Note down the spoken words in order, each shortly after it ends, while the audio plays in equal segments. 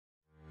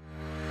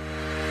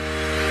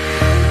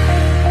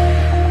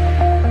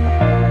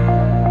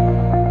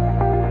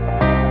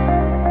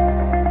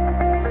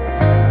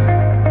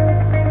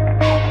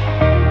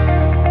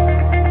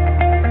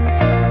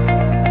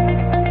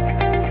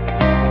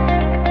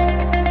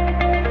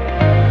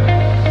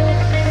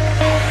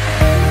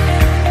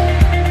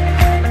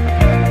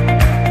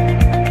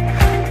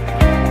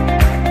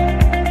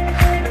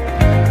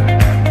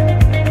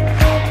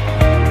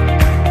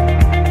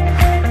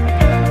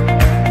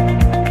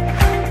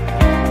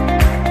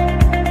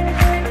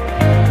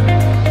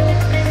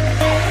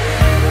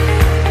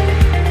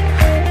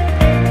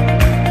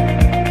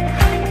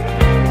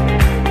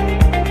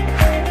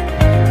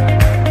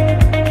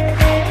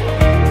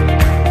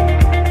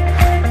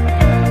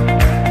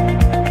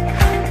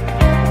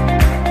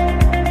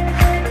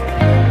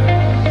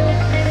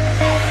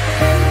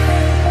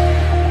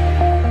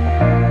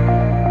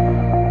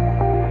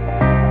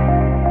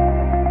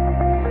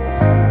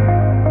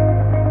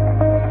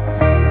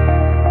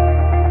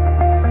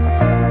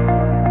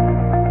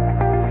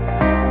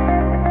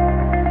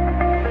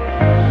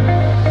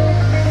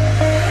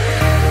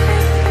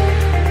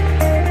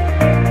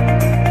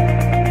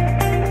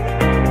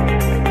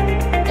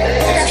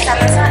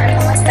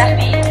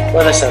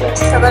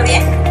Coba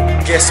bien.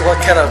 Guess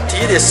what kind of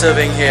tea they're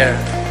serving here?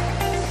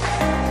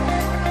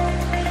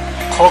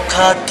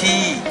 Coca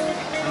tea,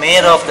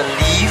 made of the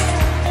leaf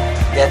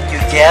that you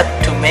get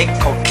to make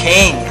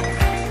cocaine.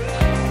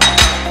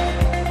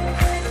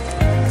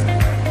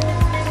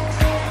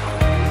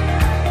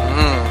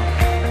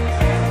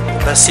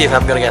 Let's see if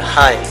I'm gonna get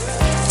high.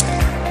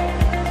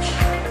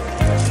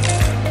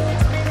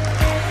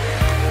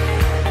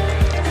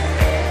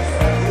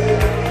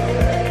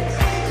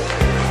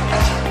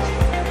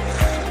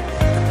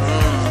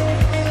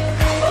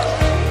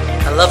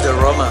 I love the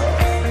aroma.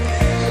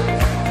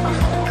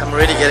 I'm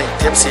already getting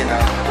tipsy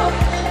now.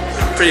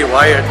 I'm pretty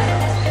wired.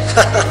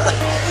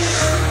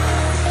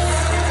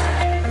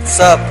 What's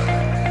up?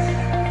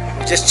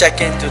 We just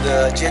checked into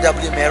the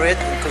JW Marriott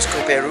in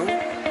Cusco, Peru.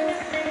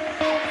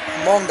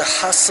 Among the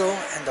hustle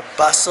and the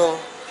bustle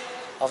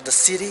of the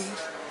city,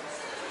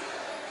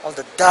 all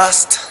the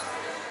dust,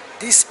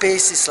 this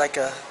space is like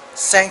a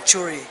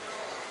sanctuary.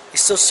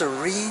 It's so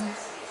serene,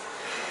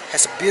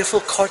 has a beautiful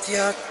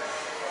courtyard.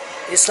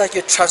 It's like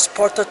you're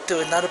transported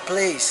to another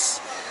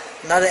place,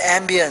 another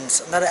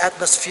ambience, another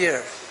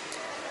atmosphere.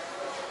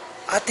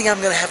 I think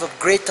I'm gonna have a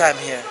great time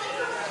here.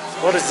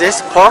 What is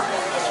this? Pork?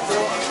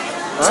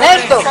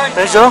 Cerdo.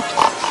 Cerdo?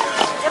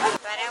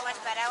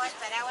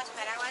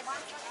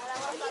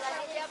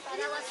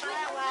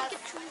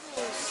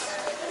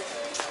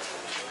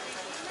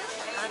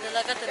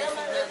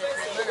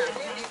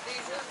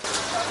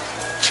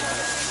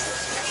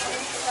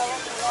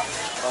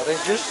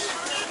 Orange juice?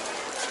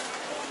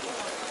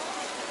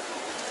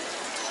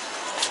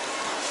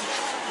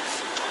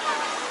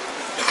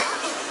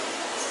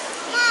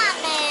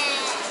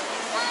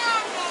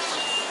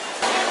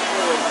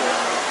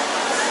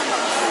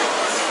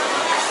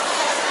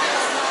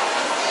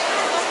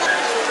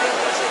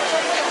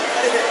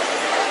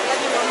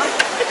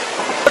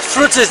 What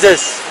fruits is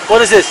this?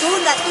 What is this?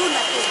 Tuna.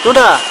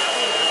 Tuna.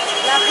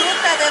 La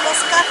fruta de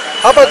los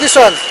cactus. How about this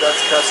one?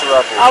 That's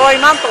cassarapo. Agua y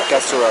manto.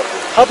 Cassarapo.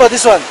 How about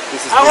this one?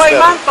 This is Agua y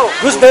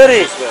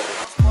gooseberry. manto. Gooseberry.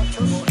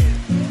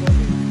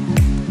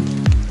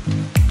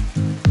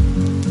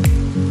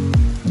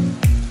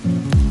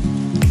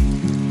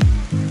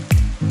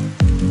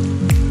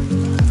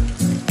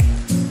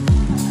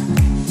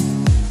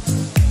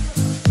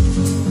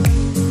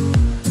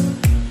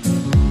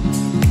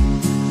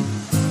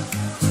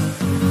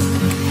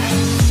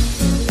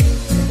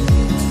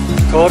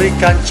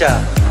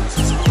 Coricancha.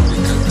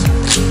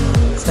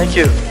 Thank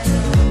you.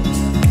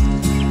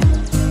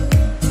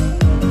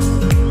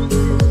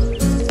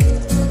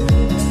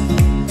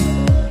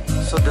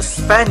 So the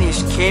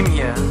Spanish came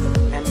here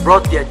and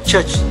brought their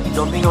church,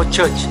 Domingo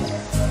Church,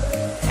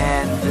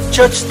 and the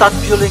church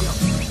started building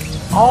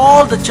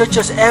all the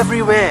churches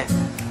everywhere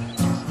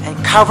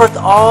and covered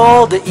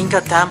all the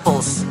Inca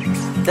temples.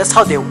 That's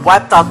how they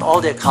wiped out all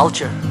their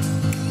culture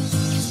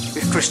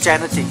with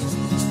Christianity.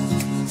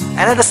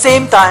 And at the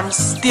same time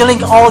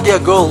stealing all their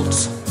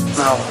golds.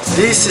 Now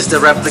this is the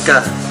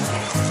replica.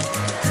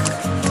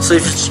 So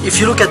if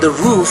you look at the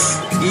roof,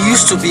 it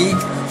used to be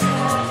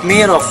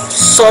made of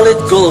solid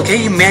gold.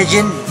 Can you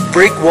imagine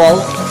brick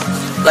wall?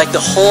 Like the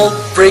whole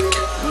brick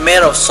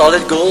made of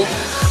solid gold,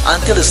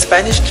 until the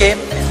Spanish came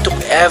and took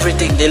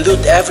everything. They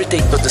looted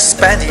everything. But the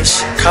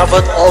Spanish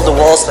covered all the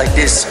walls like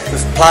this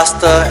with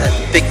plaster and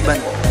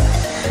pigment.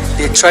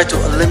 They tried to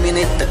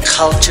eliminate the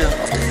culture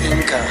of the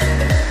Inca.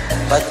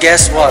 But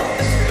guess what?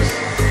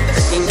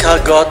 The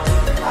Inca god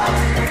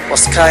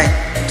was kind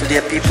to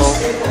their people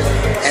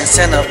and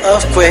sent an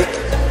earthquake,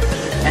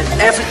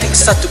 and everything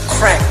started to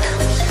crack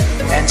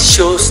and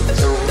shows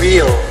the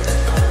real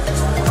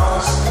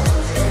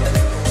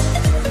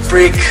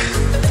brick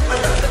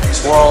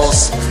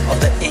walls of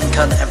the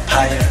Incan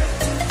Empire.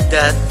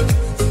 That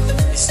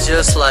is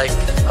just like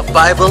a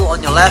Bible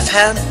on your left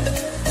hand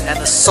and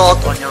a sword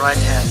on your right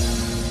hand.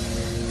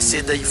 It's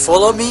either you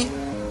follow me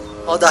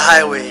or the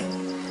highway.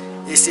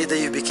 It's either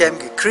you become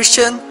a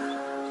Christian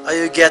or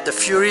you get the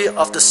fury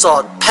of the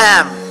sword.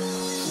 Pam!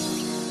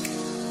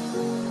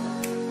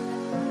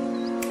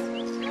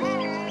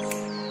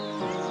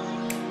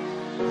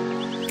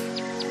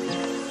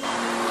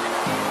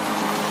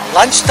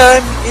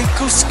 Lunchtime in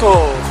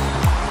Cusco.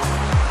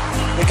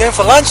 We're going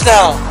for lunch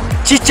now.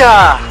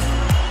 Chicha!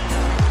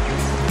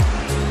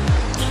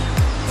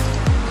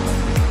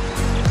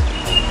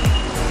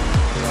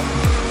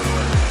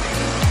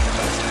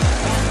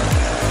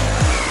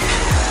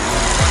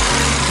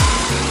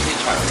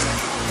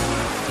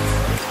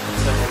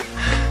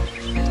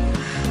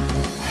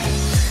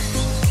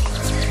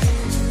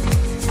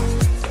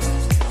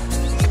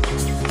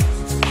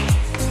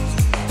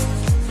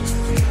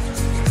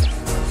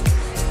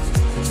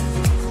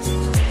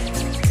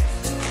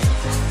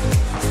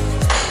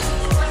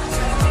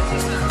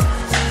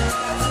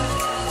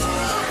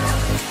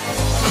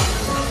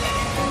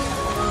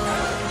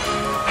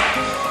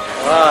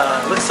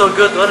 Wow, looks so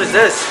good. What is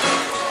this?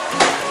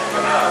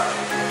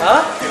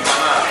 Huh?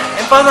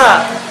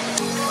 Empanada.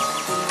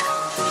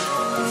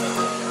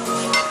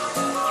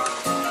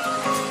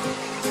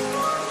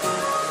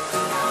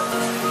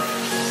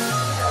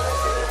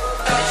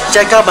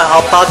 Check out my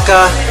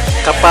alpaca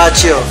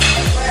carpaccio.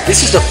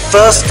 This is the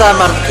first time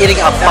I'm eating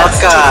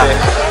alpaca.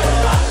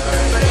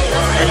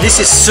 And this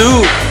is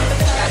soup.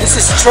 This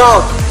is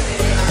trout.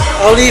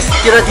 Olive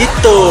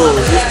tiradito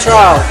with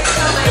trout.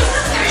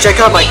 Check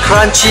out my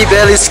crunchy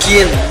belly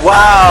skin.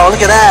 Wow,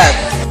 look at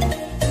that.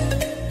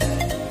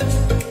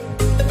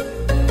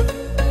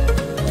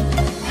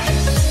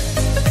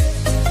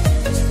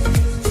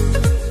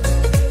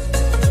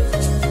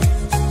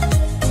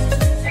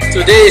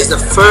 Today is the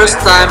first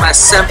time I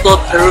sampled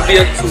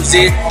Peruvian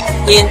cuisine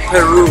in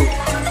Peru.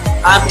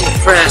 I'm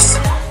impressed.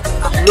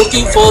 I'm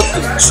looking forward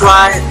to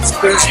try and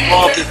experience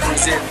more of the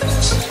cuisine.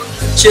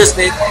 Cheers,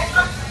 mate.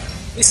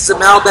 This is a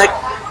Malbec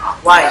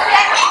wine,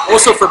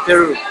 also from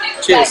Peru.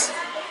 Cheers.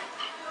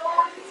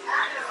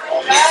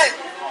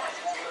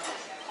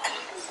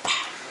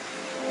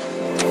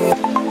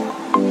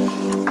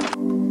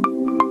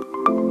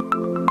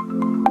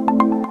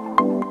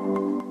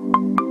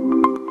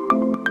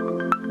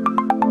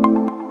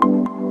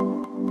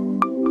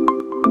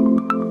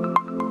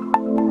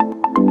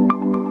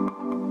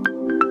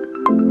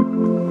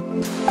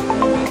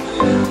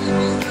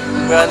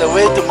 We're on the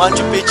way to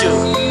Machu Picchu.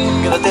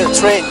 We're gonna take a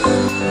train.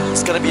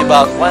 It's gonna be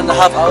about 1.5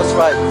 hours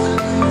ride.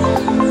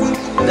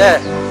 There.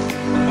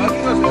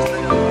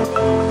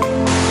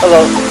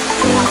 Hello.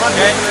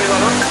 Okay.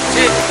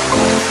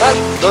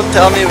 Don't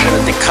tell me we're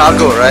gonna take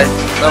cargo, right?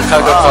 No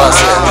cargo for us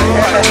here.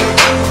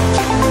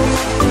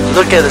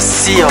 Look at the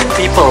sea of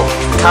people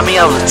coming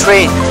out of the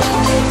train.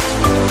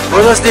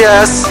 Buenos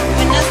dias.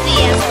 Buenos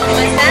días, ¿cómo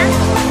están?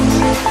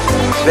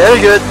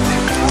 Very good.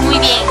 Muy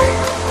bien.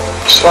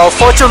 Well,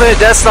 fortunately,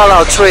 that's not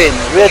our train.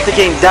 We are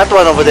taking that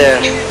one over there.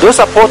 Those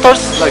are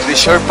porters? Like the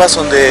Sherpas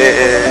on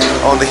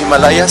the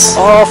Himalayas.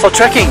 Oh, for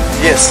trekking?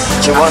 Yes.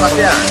 The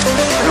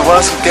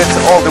ones who get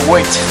all the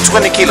weight,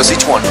 20 kilos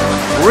each one.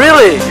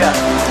 Really? Yeah.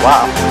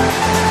 Wow.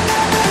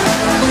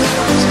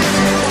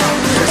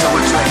 There's a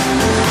wood train.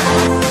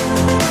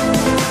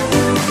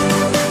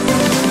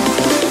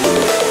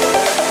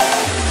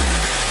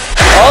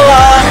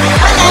 Hola!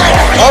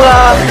 Hola!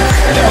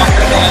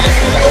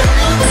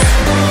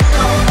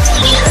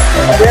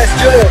 Yes,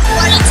 Julius.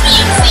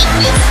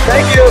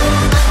 Thank you.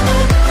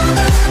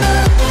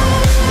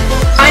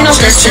 Final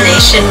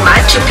destination,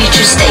 Machu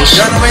Picchu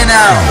Station. Run away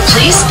now.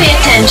 Please pay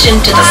attention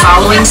to the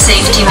following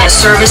safety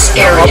service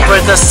area.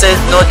 Operator said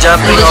no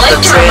jumping We would off the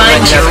like to train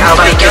remind when you, you have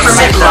by altitude government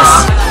sickness.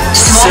 law,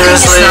 smoking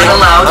is Seriously? not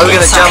allowed Are we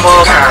gonna inside jump the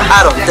off? car.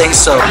 I don't think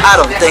so. I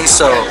don't think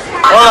so.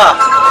 Hola.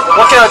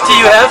 What kind of tea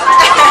you have?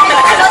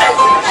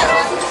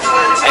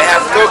 I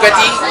have coca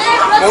tea,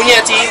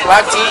 munya tea,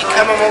 black tea,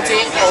 chamomile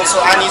tea, also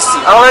anise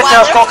tea. I would like to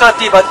have coconut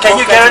tea, but can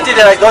you guarantee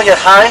that I don't get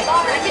high?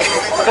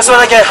 Because when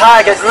I get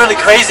high, I get really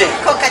crazy.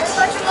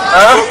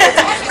 Huh?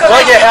 Do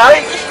I get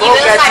high?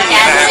 Coca tea.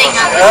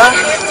 Huh?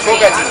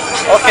 Coca tea.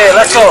 Okay,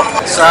 let's go.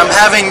 So I'm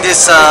having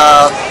this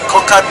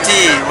coca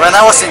tea. When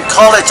I was in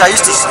college, I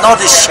used to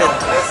snort this shit.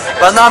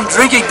 But now I'm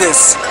drinking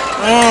this.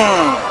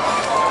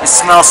 It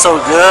smells so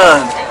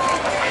good.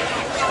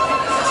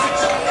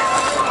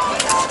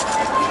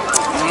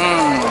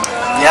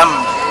 Yum.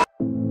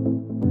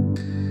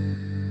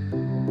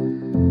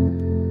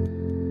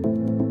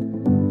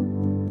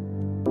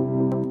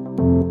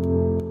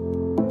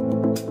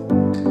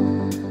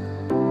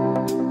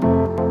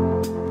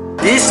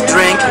 This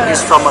drink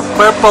is from a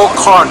purple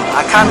corn.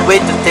 I can't wait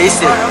to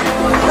taste it. A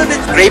little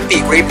bit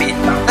grapey,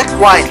 like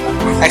wine,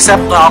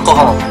 except no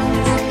alcohol.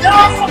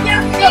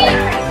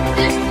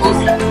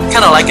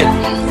 Kinda like it.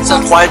 It's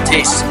a quiet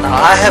taste. Now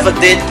I have a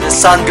date with the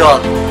sun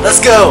god. Let's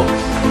go!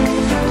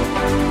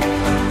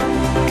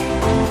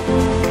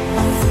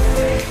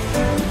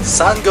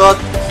 Sun god,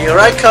 here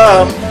I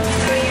come.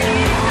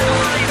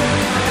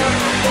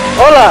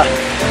 Hola!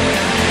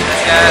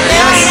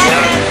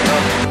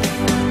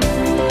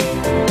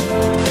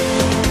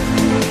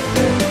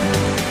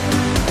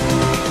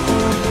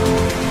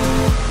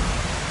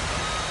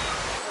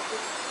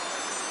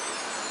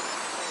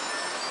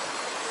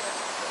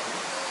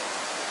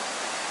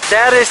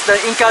 That is the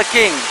Inca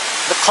king.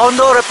 The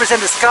condor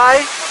represents the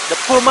sky, the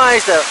puma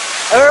is the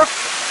earth,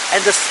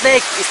 and the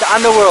snake is the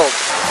underworld.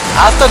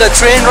 After the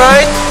train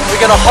ride,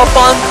 we're gonna hop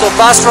on to a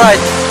bus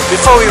ride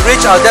before we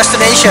reach our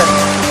destination.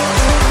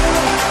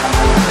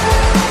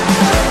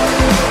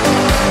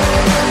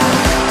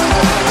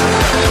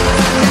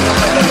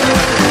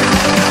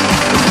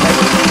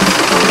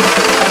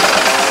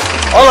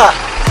 Hola!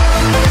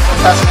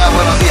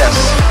 Buenos días.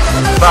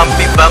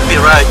 Bumpy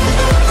ride.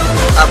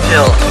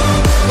 Uphill.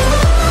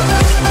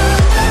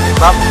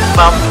 Bump,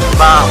 bump,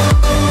 bump.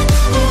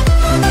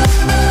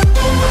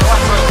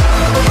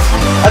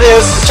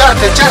 Adios.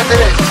 Echarte.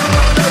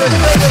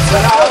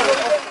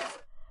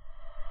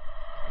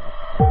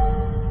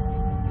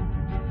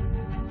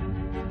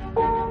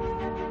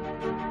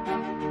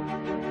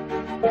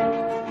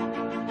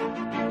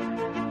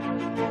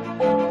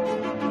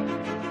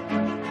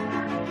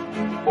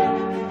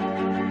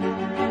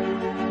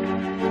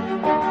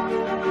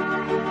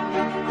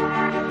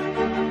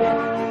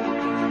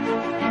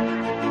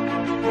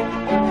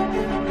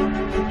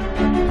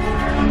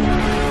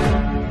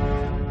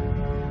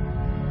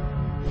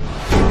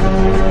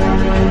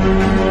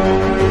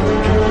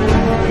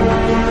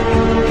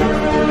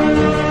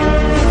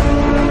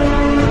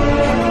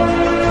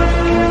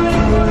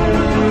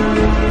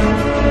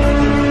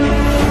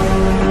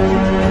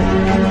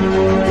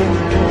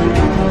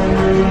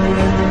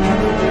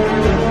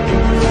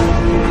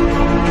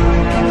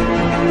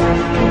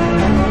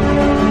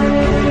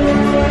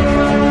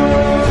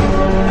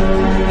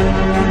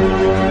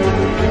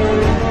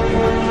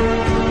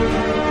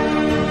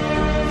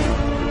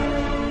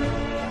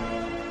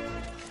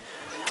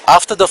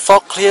 After the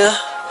fog clear,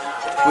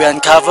 we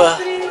uncover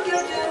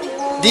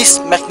this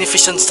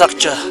magnificent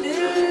structure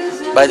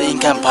by the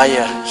Inca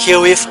Empire,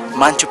 herewith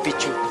Machu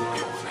Picchu.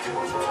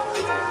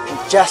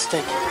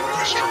 Majestic.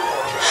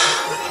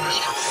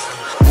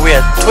 We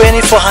are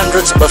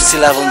 2400 above sea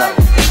level now.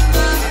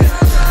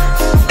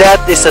 That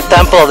is the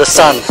Temple of the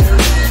Sun.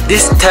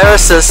 These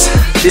terraces,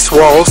 these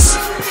walls,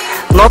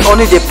 not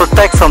only they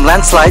protect from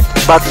landslide,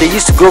 but they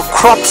used to grow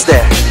crops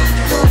there.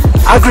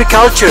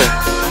 Agriculture.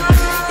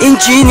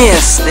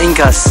 Ingenious, the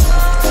Incas.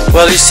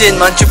 Well, you see in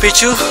Machu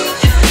Picchu,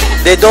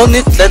 they don't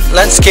need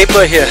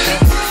landscaper here.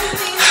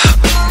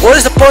 What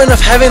is the point of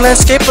having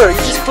landscaper?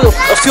 You just put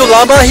a few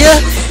llama here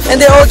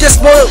and they all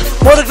just mow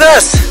the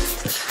grass.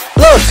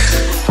 Look,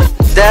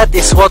 that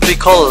is what we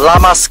call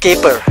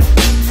llama-scaper.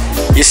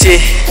 You see,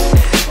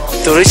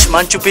 to reach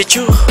Machu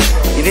Picchu,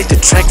 you need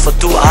to trek for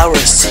 2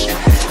 hours.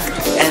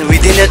 And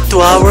within that 2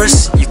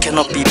 hours, you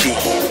cannot pee-pee.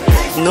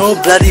 No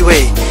bloody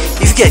way.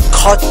 If you get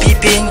caught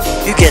peeping,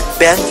 you get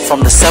banned from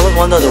the 7th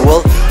wonder of the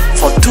world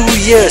for 2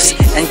 years.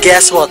 And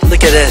guess what?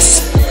 Look at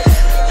this.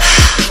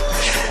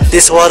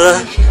 This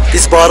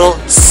bottle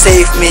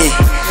saved me.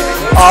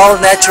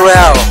 All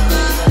natural.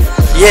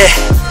 Yeah.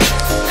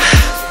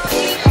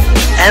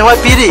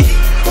 NYPD,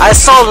 I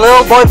saw a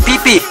little boy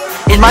pee-pee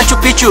in Machu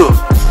Picchu.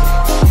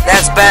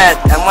 That's bad.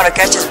 I'm gonna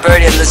catch his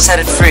birdie and let's set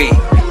it free.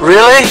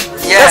 Really?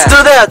 Yeah. Let's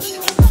do that.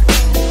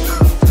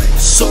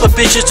 Super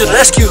Picchu to the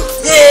rescue.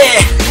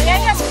 Yeah.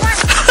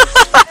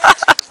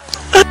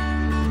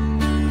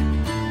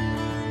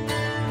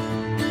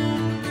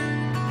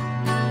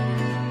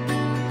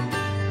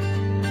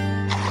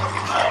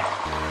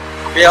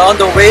 We are on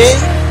the way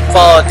for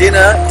our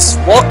dinner. It's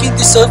walking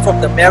distance from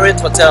the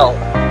Marriott Hotel.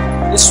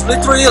 It's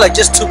literally like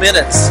just 2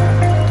 minutes.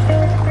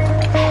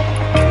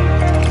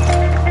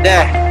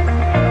 There,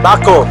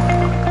 Baco.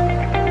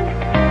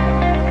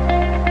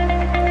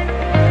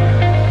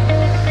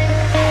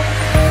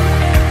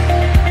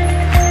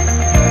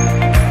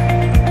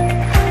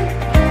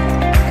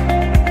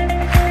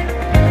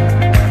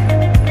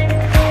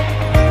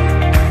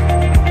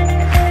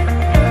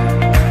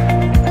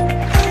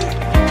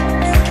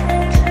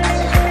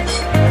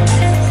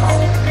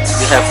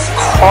 Have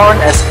corn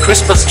as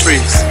Christmas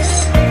trees.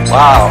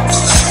 Wow.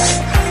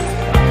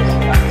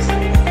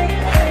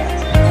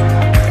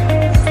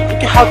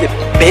 Look at how they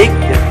bake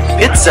the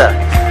pizza.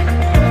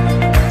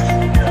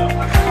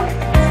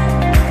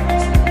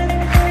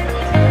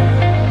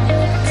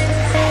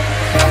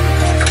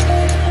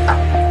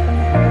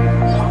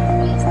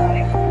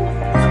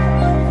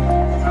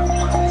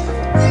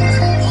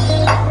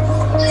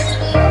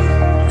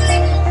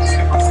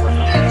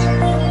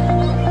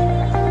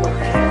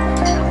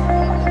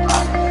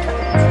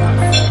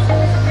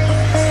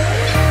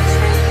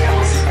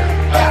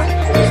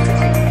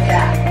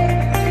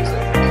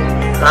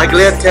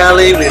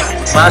 Tagliatelle with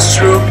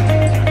mushroom,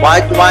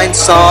 white wine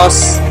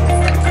sauce,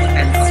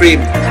 and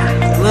cream.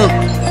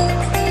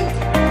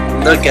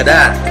 Look at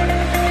that.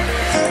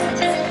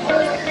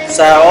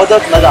 So I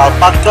ordered another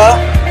alpaca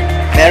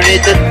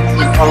marinated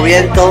in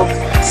oriental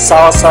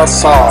salsa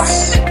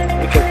sauce.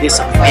 Look at this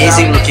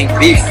amazing looking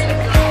beef.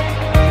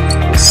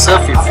 It's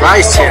served with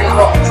rice here.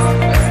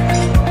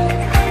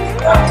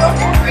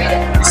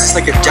 This is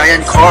like a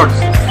giant corn.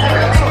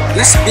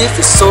 This beef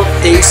is so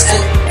tasty,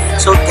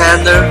 so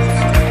tender.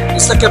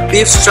 It's like a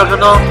beef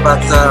stroganoff,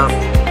 but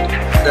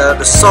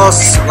the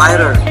sauce is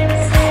lighter.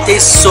 It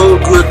tastes so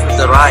good with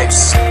the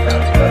rice.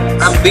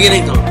 I'm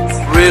beginning to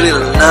really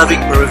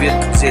loving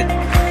Peruvian cuisine.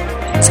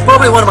 It's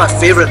probably one of my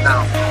favorite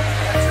now.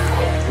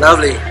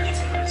 Lovely.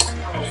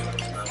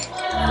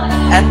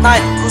 At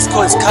night,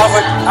 Cusco is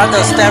covered under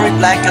a starry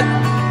blanket.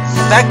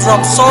 The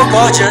backdrop so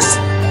gorgeous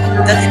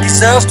that it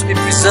deserves to be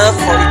preserved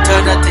for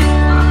eternity.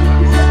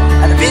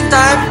 In the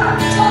meantime,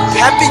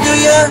 Happy New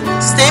Year,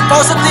 stay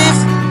positive.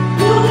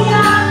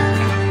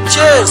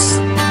 Cheers!